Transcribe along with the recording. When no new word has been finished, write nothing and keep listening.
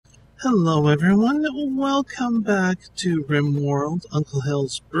Hello everyone, welcome back to Rimworld, Uncle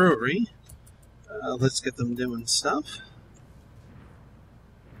Hill's Brewery. Let's get them doing stuff.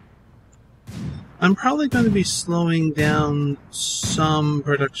 I'm probably going to be slowing down some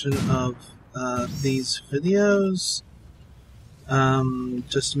production of these videos,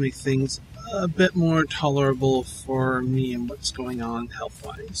 just to make things a bit more tolerable for me and what's going on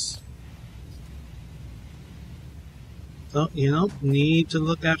health-wise. So, need to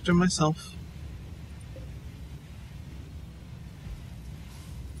look after myself.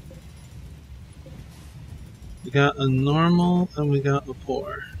 We got a normal and we got a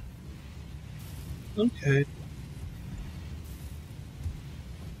poor. Okay.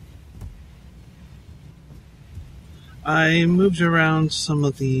 I moved around some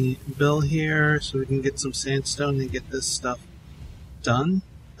of the bill here so we can get some sandstone and get this stuff done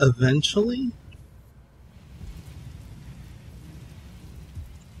eventually.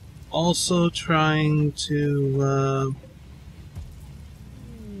 Also trying to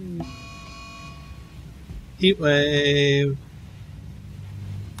heat wave.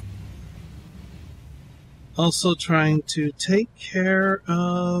 Also trying to take care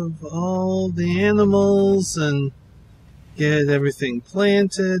of all the animals and get everything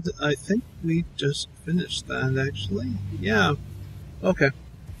planted. I think we just finished that actually. Yeah. Okay.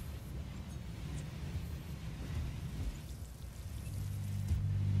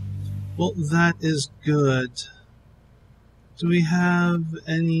 Well, that is good. Do we have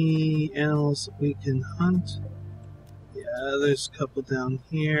any animals that we can hunt? Yeah, there's a couple down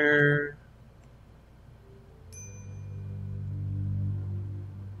here.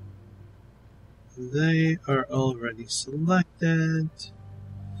 They are already selected.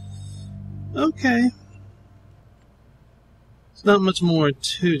 Okay. It's not much more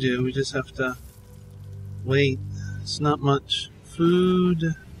to do. We just have to wait. It's not much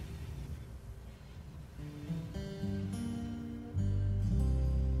food.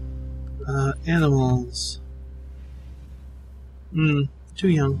 Animals. Too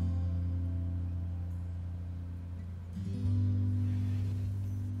young.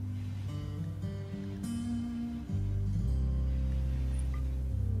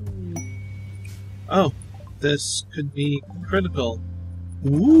 Oh, this could be critical.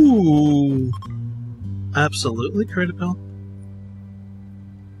 Ooh, absolutely critical.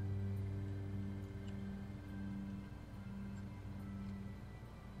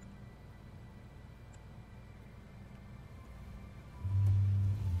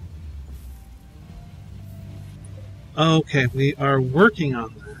 Okay, we are working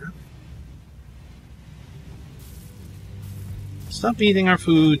on that. Stop eating our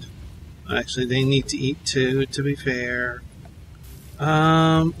food. Actually, they need to eat too, to be fair.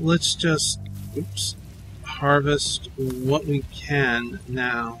 Let's just, harvest what we can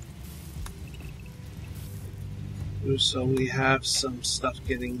now. So we have some stuff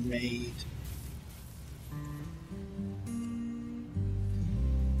getting made.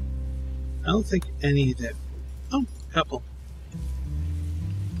 I don't think any did. Oh, couple.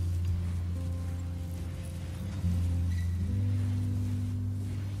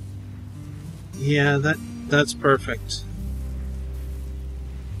 Yeah, that's perfect.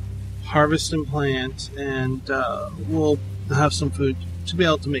 Harvest and plant, and we'll have some food to be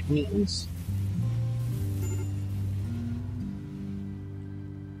able to make meals.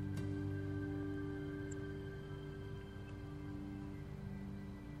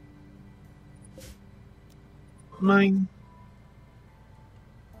 Mine.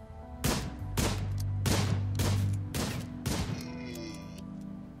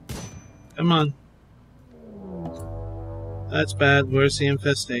 Come on. That's bad. Where's the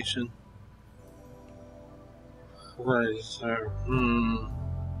infestation? Where is there?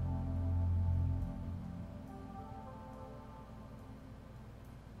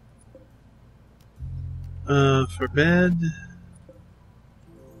 For bed.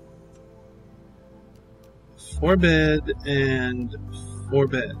 For bed and for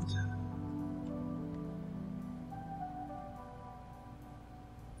bed.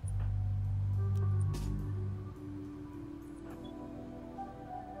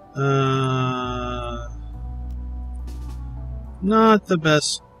 Not the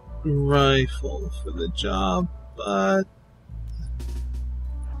best rifle for the job, but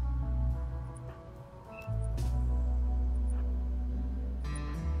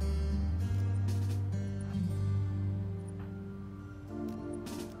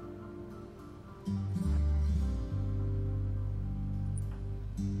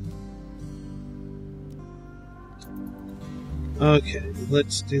okay,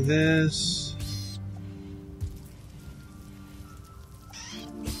 let's do this.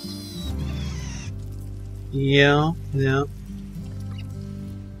 Yeah, yeah.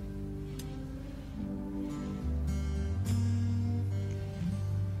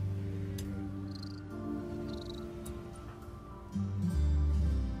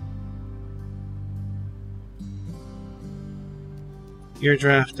 You're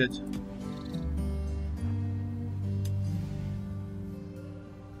drafted.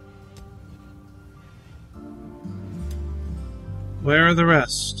 Where are the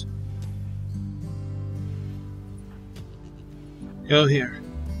rest? Go here.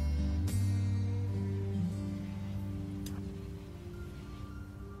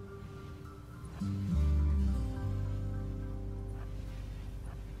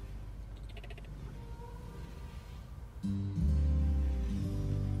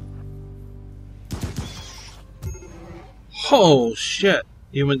 Oh shit!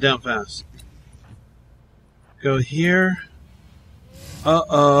 You went down fast. Go here.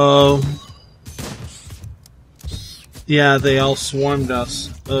 Uh-oh. Yeah, they all swarmed us.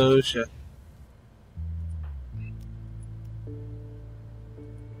 Oh shit.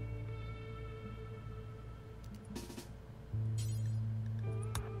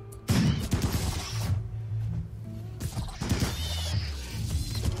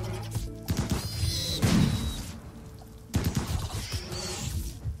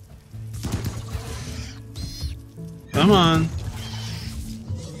 Come on.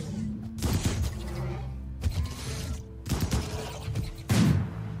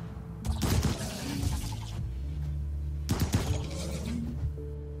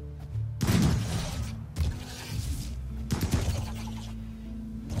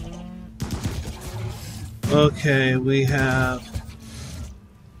 Okay, we have...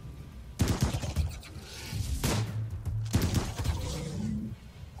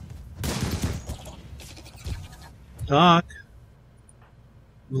 Doc.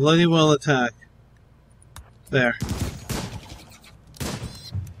 Bloody well attack. There.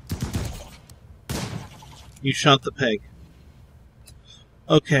 You shot the pig.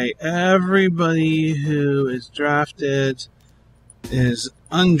 Okay, everybody who is drafted is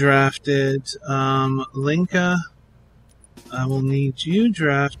undrafted. Linka, I will need you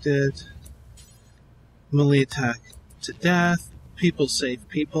drafted. Melee attack to death. People save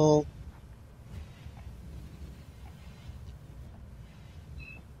people.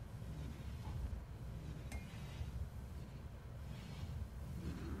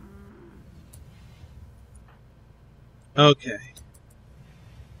 Okay.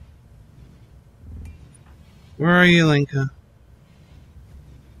 Where are you, Linka?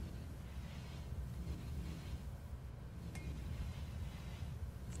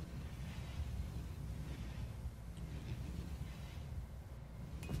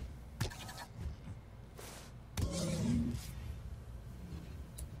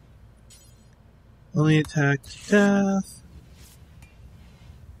 Melee attack to death.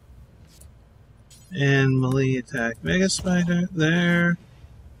 And melee attack Mega Spider. There.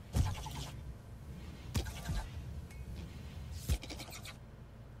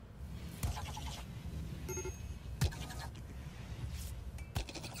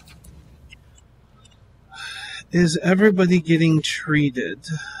 Is everybody getting treated?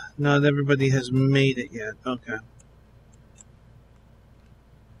 Not everybody has made it yet. Okay.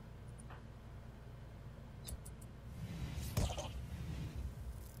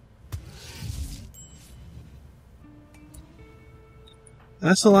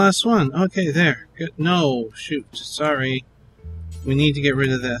 That's the last one. Okay, there. Good. No, shoot. Sorry. We need to get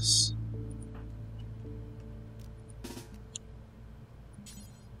rid of this.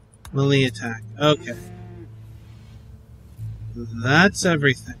 Melee attack. Okay. That's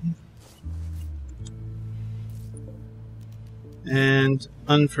everything. And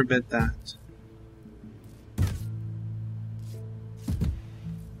unforbid that.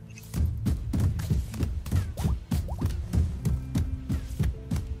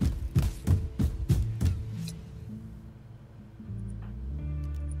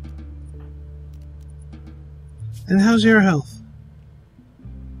 And how's your health?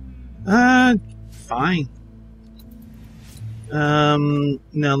 Fine.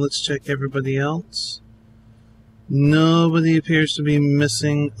 Now let's check everybody else. Nobody appears to be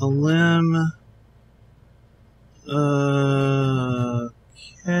missing a limb.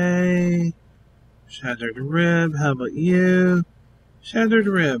 Okay. Shattered rib, how about you? Shattered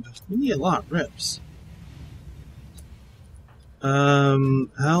rib. We need a lot of ribs.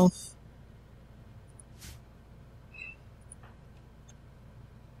 Health.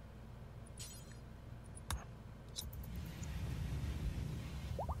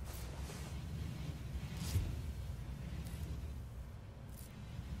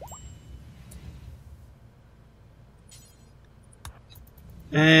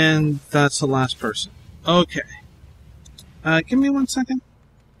 And that's the last person. Okay. Give me 1 second.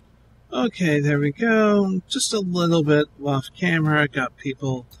 Okay, there we go. Just a little bit off camera. Got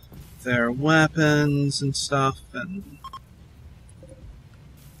people, their weapons and stuff, and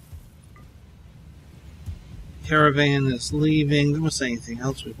caravan is leaving. There wasn't anything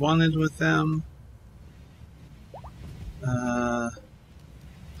else we wanted with them.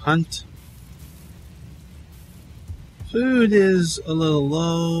 Hunt. Food is a little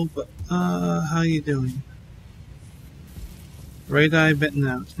low, but how you doing? Right eye bitten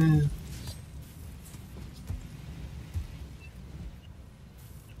out.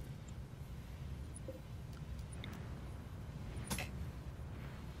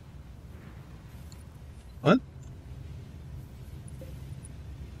 What?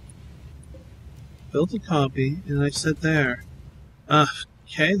 Build a copy, and I said there.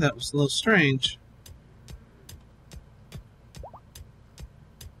 Okay, that was a little strange.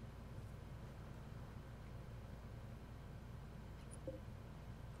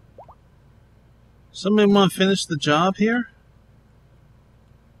 Somebody want to finish the job here?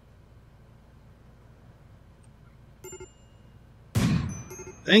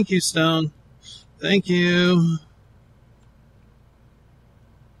 Thank you, Stone. Thank you.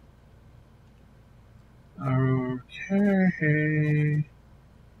 Okay.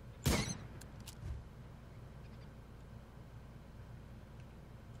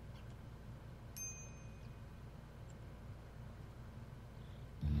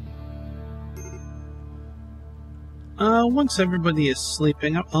 Once everybody is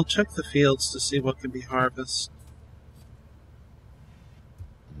sleeping, I'll check the fields to see what can be harvested.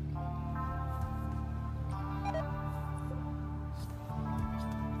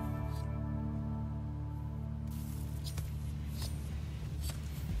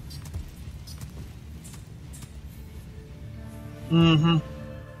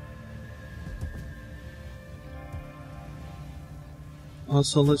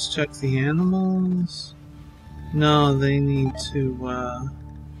 Also, let's check the animals. No, they need to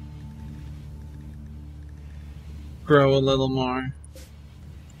grow a little more.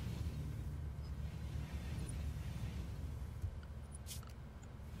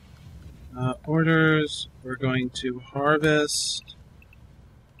 Orders, we're going to harvest.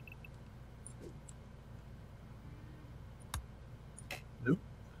 Nope.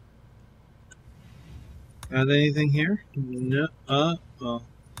 Got anything here? No. Well.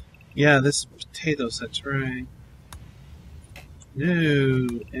 Yeah, this is potatoes, that's right. No,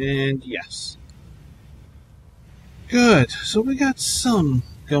 and yes. Good, so we got some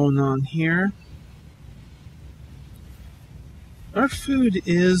going on here. Our food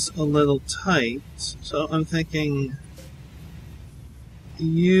is a little tight, so I'm thinking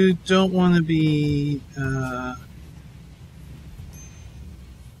you don't want to be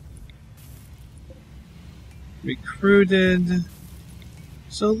recruited.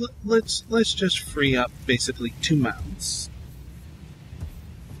 So let's just free up basically 2 mounts.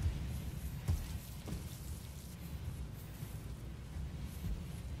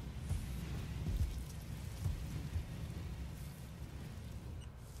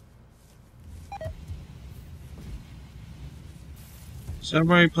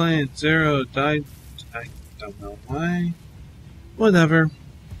 Samurai Plant 0 died. I don't know why. Whatever.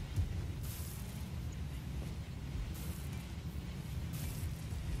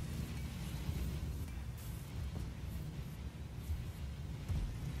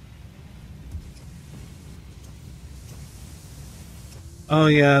 Oh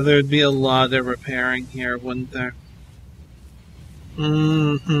yeah, there'd be a lot of repairing here, wouldn't there?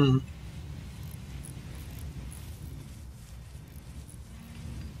 Mm-hmm.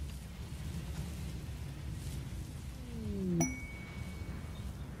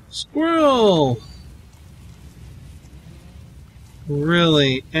 Squirrel!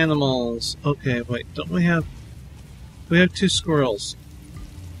 Really? Animals. Okay, wait, don't we have... We have 2 squirrels.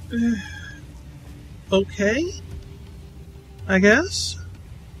 Okay? I guess?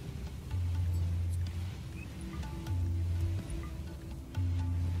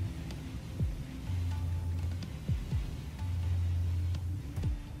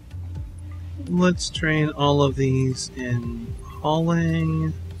 Let's train all of these in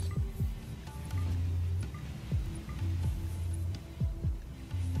hauling.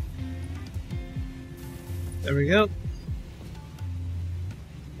 There we go.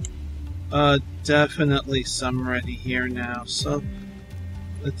 Definitely some ready here now, so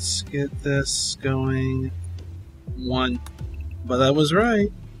let's get this going. 1. But I was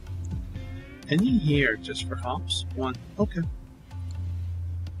right. Any here just for hops? 1. Okay.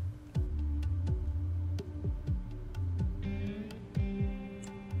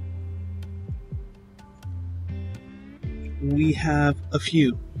 we have a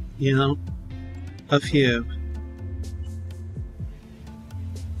few, you know, a few.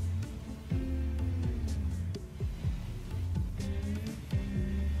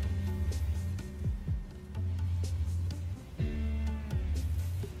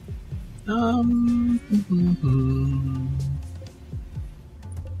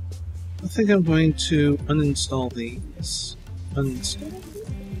 I think I'm going to uninstall these. Uninstall.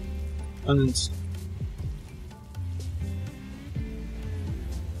 Uninstall.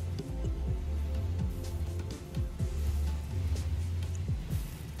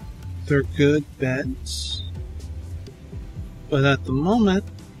 They're good beds, but at the moment,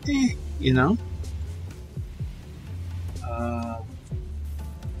 you know.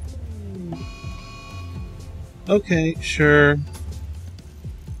 Okay, sure.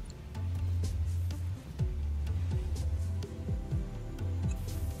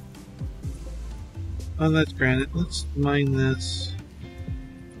 Oh, that's granite. Let's mine this.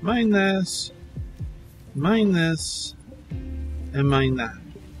 Mine this. Mine this. And mine that.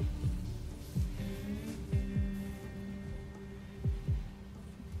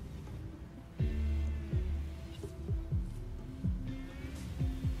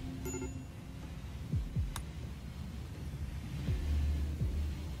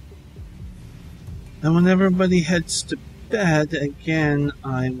 And when everybody heads to bed again,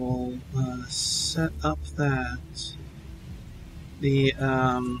 I will set up the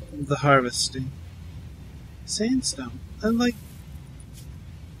harvesting sandstone. Do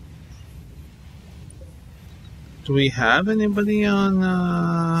we have anybody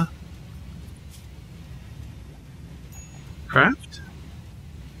on craft?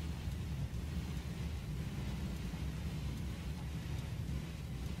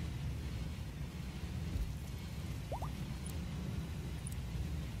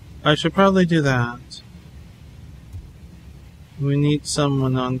 I should probably do that. We need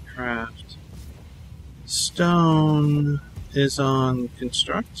someone on craft. Stone is on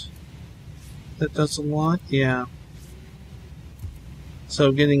construct. That does a lot, yeah.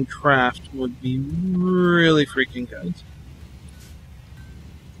 So getting craft would be really freaking good.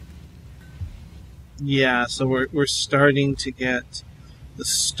 Yeah, so we're starting to get the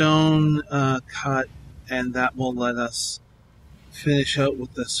stone cut, and that will let us finish out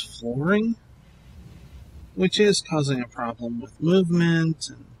with this flooring, which is causing a problem with movement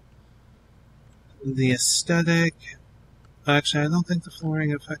and the aesthetic. Actually, I don't think the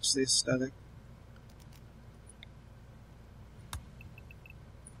flooring affects the aesthetic.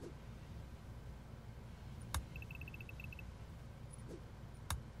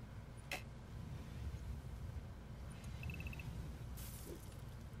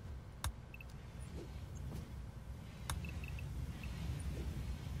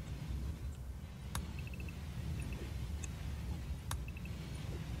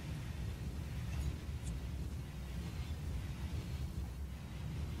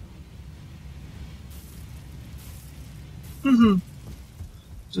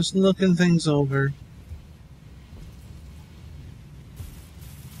 Just looking things over.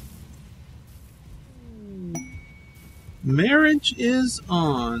 Marriage is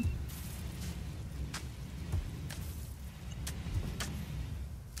on.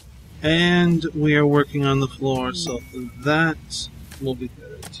 And we are working on the floor, so that will be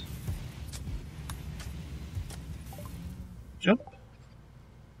good. Jump.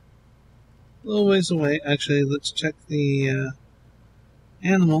 A little ways away. Actually, let's check the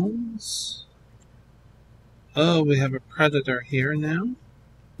animals. Oh, we have a predator here now.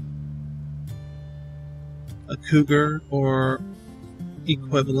 A cougar or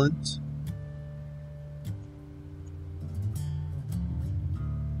equivalent.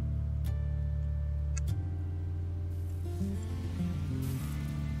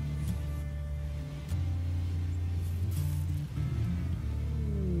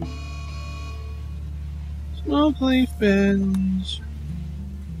 Smoke leaf bins.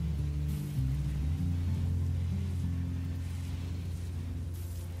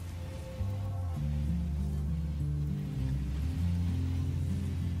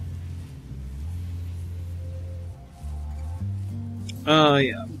 Oh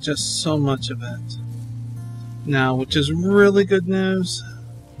yeah, just so much of it now, which is really good news.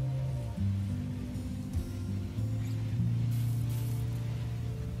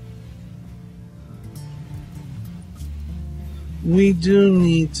 We do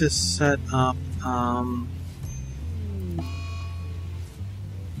need to set up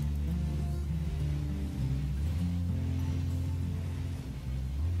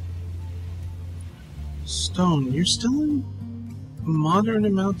Stone, you're still in a moderate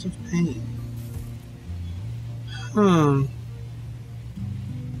amount of pain. Hmm.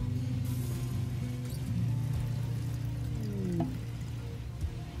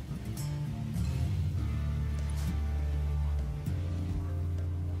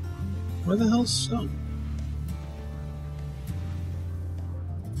 Where the hell's Stone?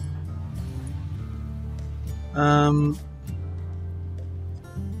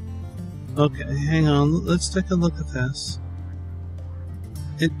 Okay, hang on. Let's take a look at this.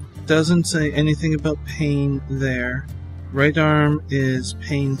 It doesn't say anything about pain there. Right arm is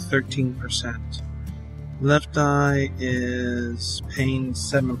pain 13%. Left eye is pain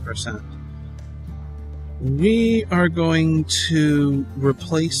 7%. We are going to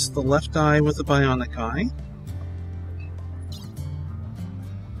replace the left eye with a bionic eye.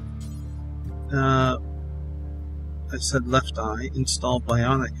 I said left eye, install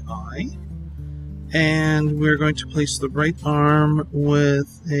bionic eye. And we're going to place the right arm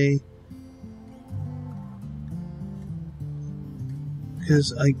with a...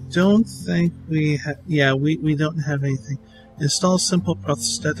 Because I don't think we have... Yeah, we don't have anything. Install simple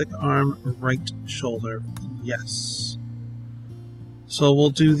prosthetic arm, right shoulder. Yes. So we'll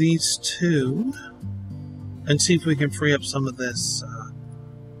do these two. And see if we can free up some of this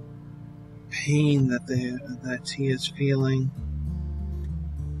pain that he is feeling.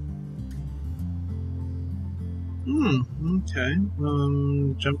 Okay.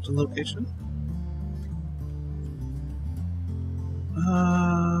 Jump to location.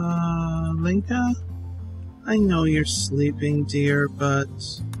 Linka? I know you're sleeping, dear, but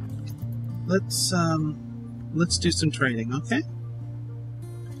let's do some training, okay?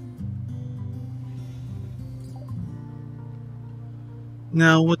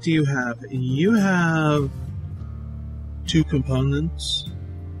 Now, what do you have? You have 2 components.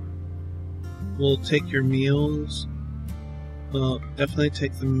 We'll take your meals. We'll definitely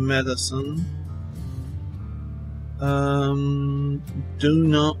take the medicine. Do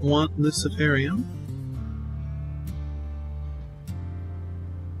not want Luciferium.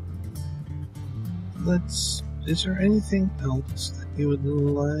 Is there anything else that you would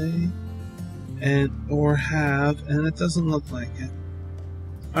like or have? And it doesn't look like it.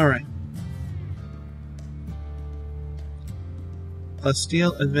 Alright.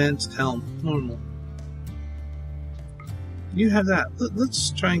 Steel Advanced Helm. Normal. You have that.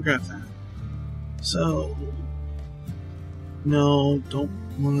 Let's try and grab that. So... No, don't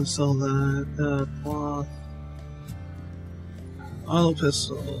want to sell that. Cloth.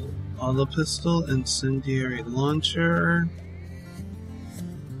 Auto pistol, incendiary launcher.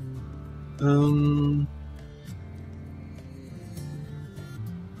 A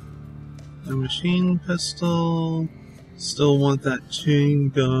machine pistol. Still want that chain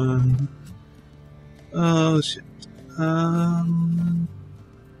gun. Oh shit.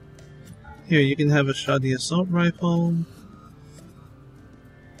 Here, you can have a shoddy assault rifle.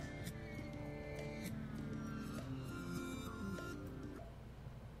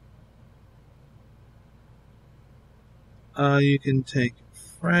 You can take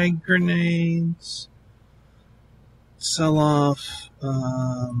frag grenades. Sell off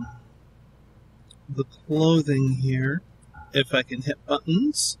the clothing here, if I can hit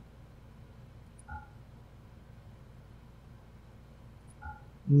buttons.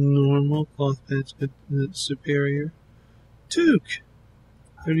 Normal cloth pants, good, superior. Toque,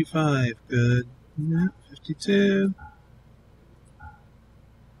 35, good. Yeah, 52.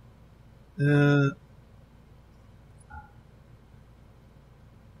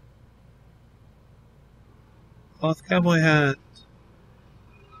 Cloth cowboy hat.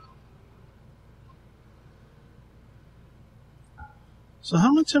 So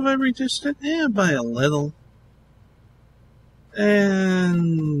how much have I reduced it? Yeah, by a little.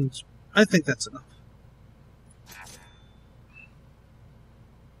 And I think that's enough.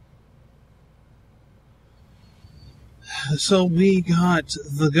 So we got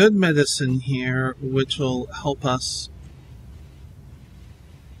the good medicine here, which will help us.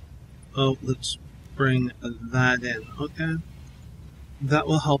 Oh, let's bring that in, okay? That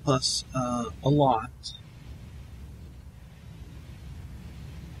will help us a lot.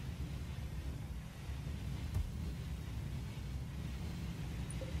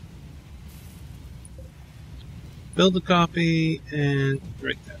 Build a copy and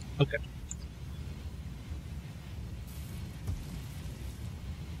break that. Okay.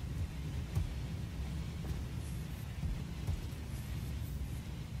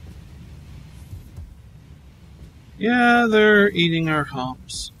 Yeah, they're eating our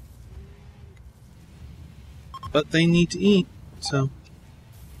hops. But they need to eat, so.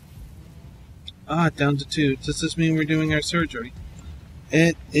 Down to 2. Does this mean we're doing our surgery?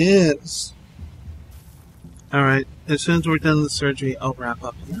 It is. Alright, as soon as we're done with the surgery, I'll wrap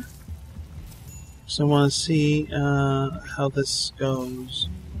up here. So I want to see how this goes.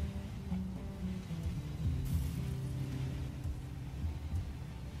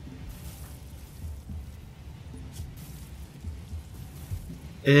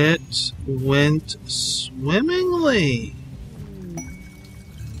 It went swimmingly.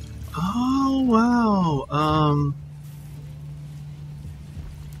 Oh, wow.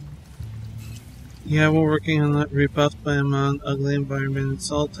 Yeah, we're working on that. Rebuffed by a ugly environment,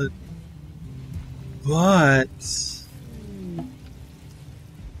 insulted. But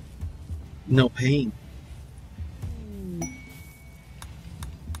no pain.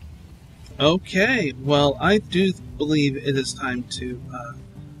 Okay, well, I do believe it is time to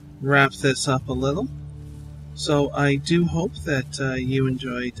wrap this up a little. So I do hope that you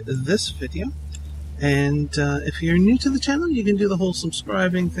enjoyed this video. And if you're new to the channel, you can do the whole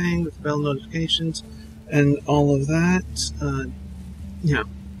subscribing thing with bell notifications and all of that. You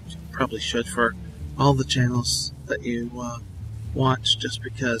probably should for all the channels that you watch, just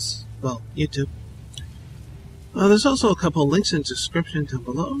because, well, YouTube. There's also a couple of links in the description down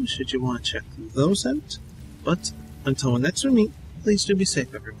below should you want to check those out. But until next we meet, please do be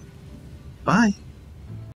safe, everyone. Bye.